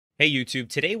Hey YouTube,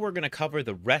 today we're going to cover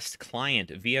the REST client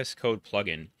VS Code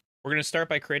plugin. We're going to start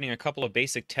by creating a couple of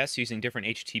basic tests using different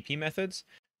HTTP methods.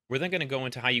 We're then going to go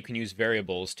into how you can use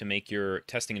variables to make your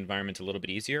testing environment a little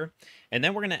bit easier. And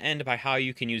then we're going to end by how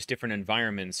you can use different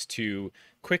environments to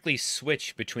quickly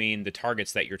switch between the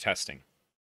targets that you're testing.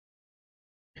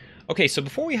 Okay, so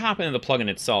before we hop into the plugin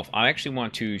itself, I actually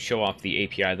want to show off the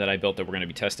API that I built that we're going to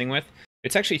be testing with.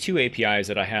 It's actually two APIs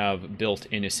that I have built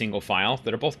in a single file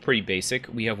that are both pretty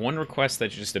basic. We have one request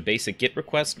that's just a basic GET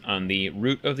request on the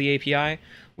root of the API.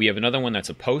 We have another one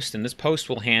that's a post, and this post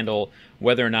will handle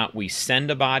whether or not we send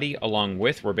a body along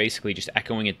with. We're basically just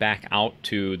echoing it back out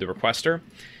to the requester.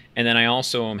 And then I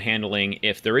also am handling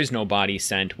if there is no body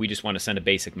sent, we just want to send a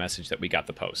basic message that we got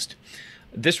the post.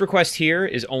 This request here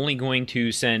is only going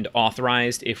to send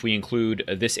authorized if we include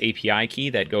this API key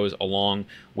that goes along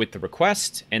with the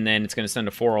request, and then it's going to send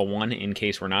a 401 in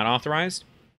case we're not authorized.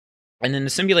 And then to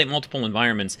simulate multiple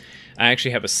environments, I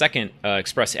actually have a second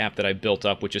Express app that I built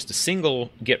up with just a single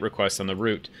GET request on the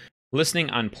root, listening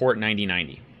on port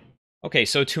 9090. Okay,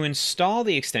 so to install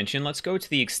the extension, let's go to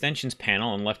the extensions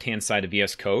panel on the left-hand side of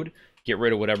VS Code, get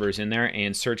rid of whatever is in there,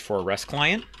 and search for a REST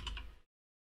client.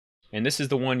 And this is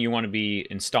the one you want to be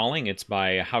installing. It's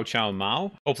by Hao Chao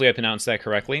Mao. Hopefully I pronounced that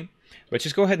correctly. But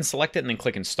just go ahead and select it and then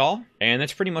click install. And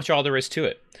that's pretty much all there is to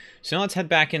it. So now let's head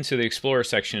back into the Explorer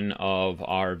section of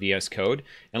our VS Code.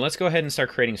 And let's go ahead and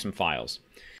start creating some files.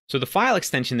 So the file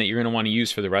extension that you're going to want to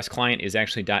use for the REST client is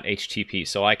actually .htp.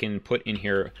 So I can put in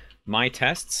here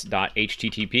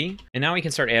mytests.http. And now we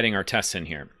can start adding our tests in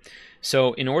here.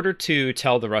 So in order to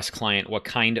tell the REST client what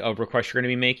kind of request you're going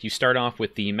to be making, you start off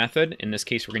with the method. In this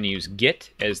case, we're going to use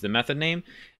get as the method name.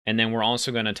 And then we're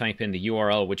also going to type in the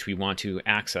URL which we want to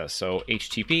access. So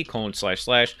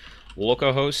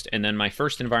http://localhost. And then my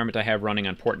first environment I have running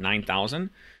on port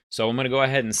 9000. So I'm going to go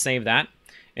ahead and save that.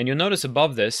 And you'll notice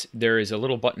above this, there is a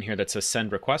little button here that says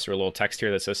send request, or a little text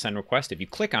here that says send request. If you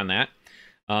click on that,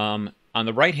 on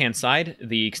the right-hand side,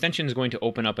 the extension is going to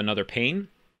open up another pane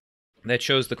that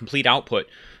shows the complete output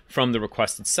from the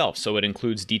request itself. So it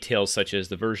includes details such as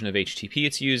the version of HTTP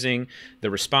it's using,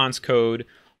 the response code,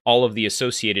 all of the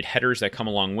associated headers that come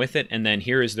along with it, and then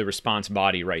here is the response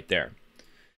body right there.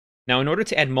 Now, in order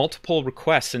to add multiple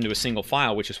requests into a single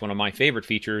file, which is one of my favorite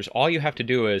features, all you have to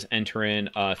do is enter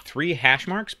in 3 hash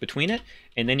marks between it,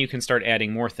 and then you can start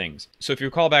adding more things. So if you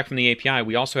recall back from the API,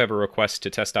 we also have a request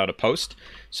to test out a post.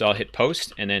 So I'll hit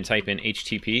post and then type in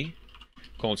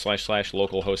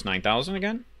http://localhost 9000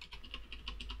 again.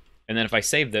 And then if I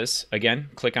save this, again,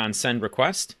 click on send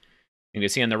request. You can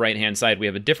see on the right-hand side, we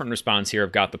have a different response here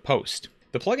of got the post.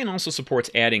 The plugin also supports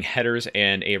adding headers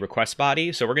and a request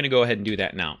body, so we're going to go ahead and do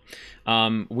that now.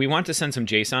 We want to send some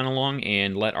JSON along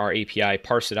and let our API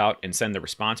parse it out and send the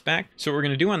response back. So what we're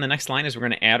going to do on the next line is we're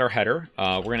going to add our header.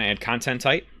 We're going to add content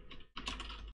type,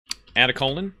 add a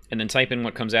colon, and then type in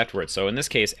what comes afterwards. So in this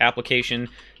case,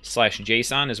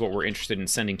 application/JSON is what we're interested in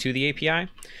sending to the API.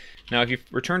 Now, if you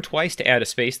return twice to add a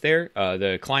space there,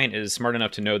 the client is smart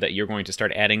enough to know that you're going to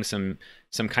start adding some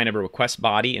kind of a request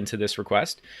body into this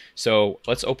request. So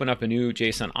let's open up a new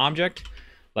JSON object.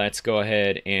 Let's go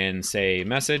ahead and say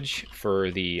message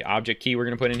for the object key we're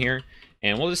going to put in here.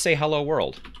 And we'll just say hello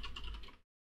world.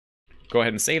 Go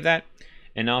ahead and save that.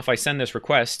 And now if I send this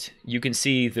request, you can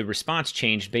see the response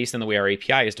changed based on the way our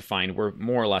API is defined. We're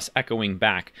more or less echoing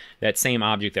back that same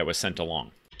object that was sent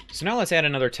along. So now let's add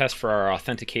another test for our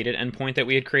authenticated endpoint that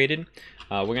we had created.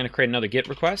 We're going to create another GET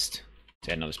request.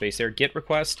 Let's add another space there. GET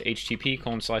request,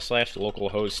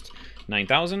 http://localhost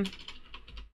 9000.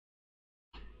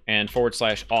 And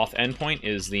 /auth endpoint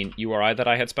is the URI that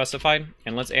I had specified.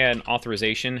 And let's add an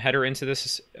authorization header into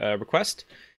this request.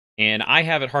 And I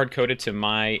have it hard-coded to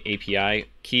my API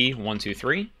key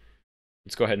 123.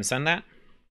 Let's go ahead and send that.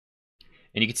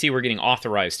 And you can see we're getting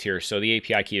authorized here, so the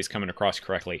API key is coming across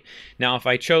correctly. Now, if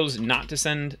I chose not to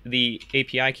send the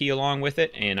API key along with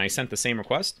it, and I sent the same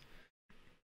request,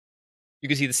 you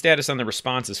can see the status on the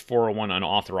response is 401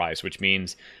 unauthorized, which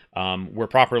means we're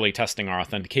properly testing our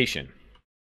authentication.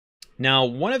 Now,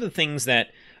 one of the things that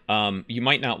you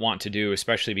might not want to do,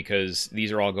 especially because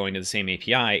these are all going to the same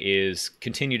API, is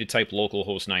continue to type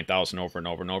localhost 9000 over and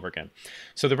over and over again.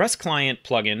 So the REST client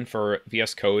plugin for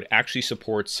VS Code actually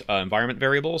supports environment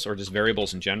variables, or just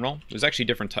variables in general. There's actually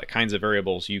different kinds of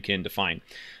variables you can define.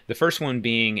 The first one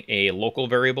being a local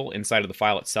variable inside of the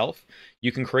file itself.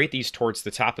 You can create these towards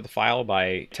the top of the file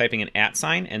by typing an @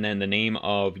 sign and then the name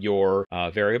of your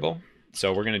variable.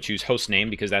 So we're going to choose host name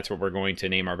because that's what we're going to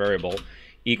name our variable.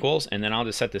 Equals, and then I'll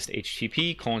just set this to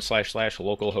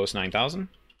http://localhost 9000.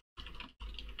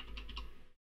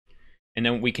 And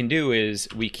then what we can do is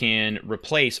we can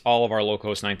replace all of our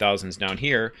localhost 9000s down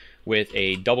here with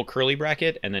a double curly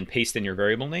bracket and then paste in your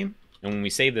variable name. And when we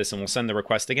save this and we'll send the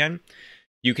request again,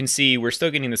 you can see we're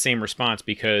still getting the same response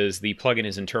because the plugin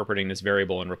is interpreting this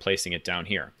variable and replacing it down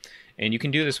here. And you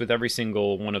can do this with every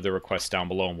single one of the requests down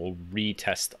below, and we'll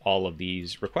retest all of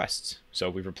these requests. So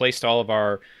we've replaced all of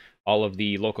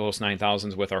the localhost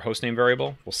 9000s with our hostname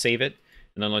variable. We'll save it,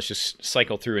 and then let's just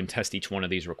cycle through and test each one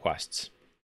of these requests.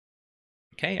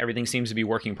 Okay, everything seems to be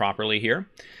working properly here.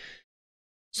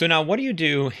 So now what do you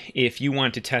do if you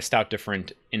want to test out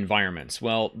different environments?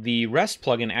 Well, the REST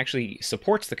plugin actually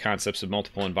supports the concepts of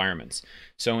multiple environments.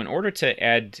 So in order to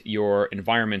add your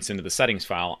environments into the settings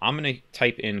file, I'm going to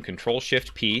type in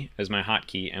Control-Shift-P as my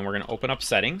hotkey, and we're going to open up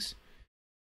Settings.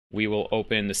 We will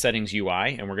open the Settings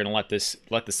UI, and we're going to let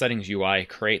the Settings UI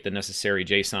create the necessary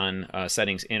JSON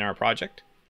settings in our project.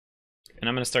 And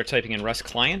I'm going to start typing in REST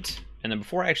client. And then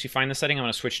before I actually find the setting, I'm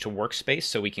going to switch to workspace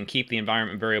so we can keep the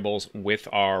environment variables with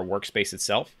our workspace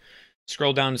itself.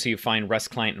 Scroll down until you find REST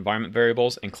client environment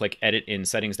variables and click edit in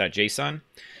settings.json.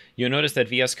 You'll notice that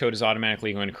VSCode is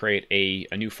automatically going to create a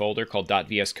new folder called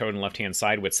 .vscode on the left-hand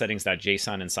side with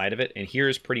settings.json inside of it. And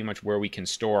here's pretty much where we can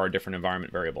store our different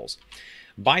environment variables.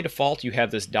 By default, you have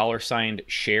this $signed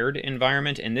shared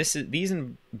environment, and these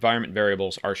environment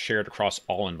variables are shared across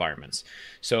all environments.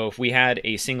 So if we had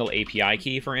a single API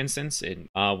key, for instance,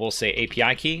 we'll say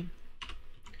API key,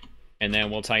 and then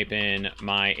we'll type in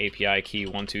my API key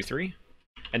 123.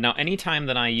 And now anytime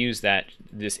that I use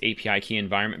this API key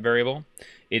environment variable,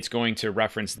 it's going to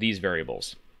reference these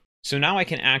variables. So now I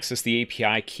can access the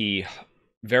API key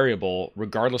variable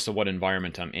regardless of what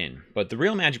environment I'm in. But the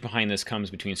real magic behind this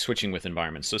comes between switching with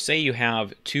environments. So say you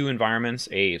have two environments,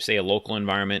 say a local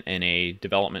environment and a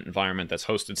development environment that's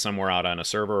hosted somewhere out on a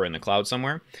server or in the cloud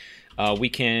somewhere. We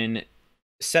can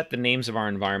set the names of our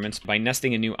environments by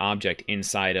nesting a new object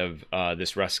inside of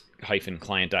this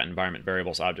REST-client.environment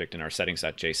variables object in our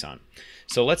settings.json.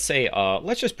 So let's say,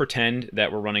 let's just pretend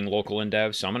that we're running local in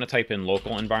dev. So I'm going to type in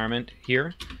local environment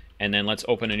here, and then let's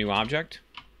open a new object.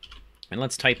 And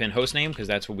let's type in hostname because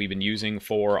that's what we've been using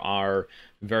for our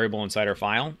variable inside our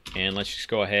file. And let's just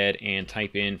go ahead and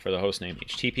type in for the hostname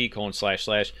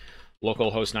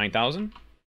http://localhost 9000.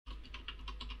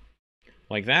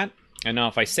 Like that. And now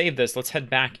if I save this, let's head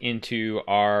back into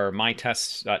our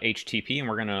mytests.htp, and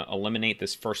we're going to eliminate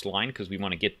this first line because we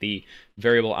want to get the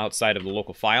variable outside of the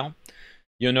local file.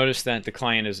 You'll notice that the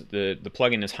plugin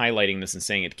is highlighting this and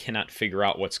saying it cannot figure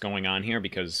out what's going on here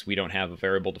because we don't have a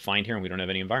variable defined here and we don't have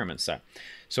any environments set.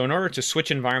 So in order to switch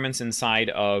environments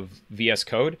inside of VS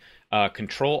Code,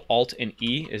 Control Alt and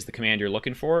E is the command you're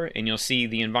looking for, and you'll see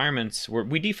the environments where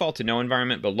we default to no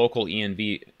environment, but local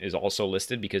env is also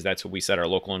listed because that's what we set our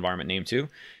local environment name to.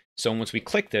 So once we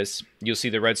click this, you'll see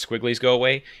the red squigglies go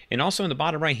away. And also in the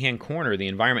bottom right-hand corner, the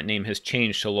environment name has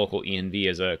changed to local env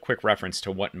as a quick reference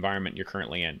to what environment you're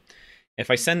currently in.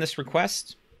 If I send this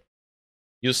request,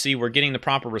 you'll see we're getting the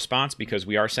proper response because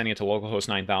we are sending it to localhost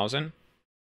 9000.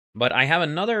 But I have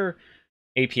another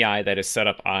API that is set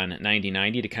up on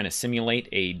 9090 to kind of simulate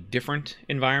a different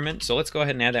environment. So let's go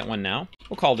ahead and add that one now.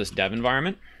 We'll call this dev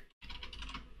environment.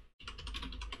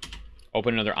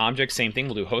 Open another object, same thing.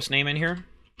 We'll do hostname in here.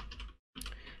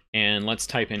 And let's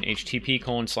type in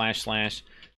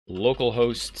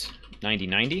http://localhost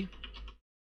 9090.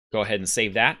 Go ahead and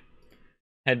save that.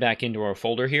 Head back into our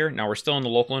folder here. Now we're still in the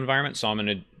local environment, so I'm going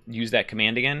to use that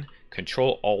command again.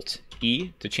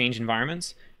 Control-Alt-E to change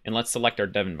environments. And let's select our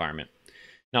dev environment.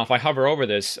 Now if I hover over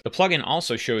this, the plugin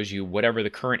also shows you whatever the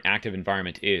current active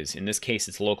environment is. In this case,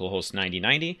 it's localhost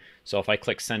 9090. So if I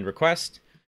click send request,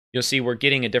 you'll see we're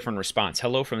getting a different response.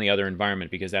 Hello from the other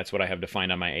environment because that's what I have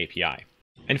defined on my API.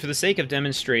 And for the sake of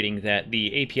demonstrating that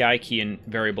the API key and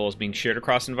variable is being shared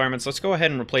across environments, let's go ahead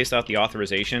and replace out the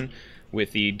authorization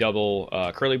with the double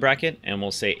curly bracket, and we'll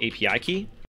say API key,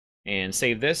 and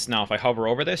save this. Now if I hover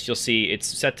over this, you'll see it's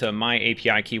set to my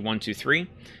API key 123,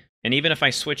 and even if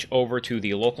I switch over to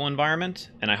the local environment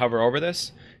and I hover over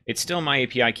this, it's still my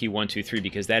API key 123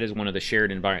 because that is one of the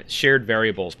shared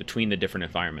variables between the different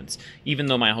environments, even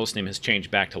though my hostname has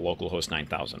changed back to localhost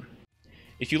 9000.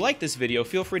 If you like this video,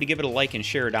 feel free to give it a like and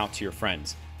share it out to your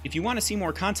friends. If you want to see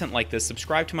more content like this,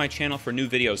 subscribe to my channel for new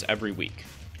videos every week.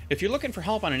 If you're looking for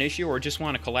help on an issue or just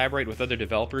want to collaborate with other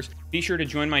developers, be sure to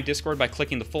join my Discord by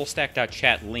clicking the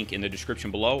fullstack.chat link in the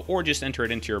description below, or just enter it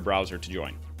into your browser to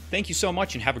join. Thank you so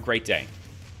much and have a great day.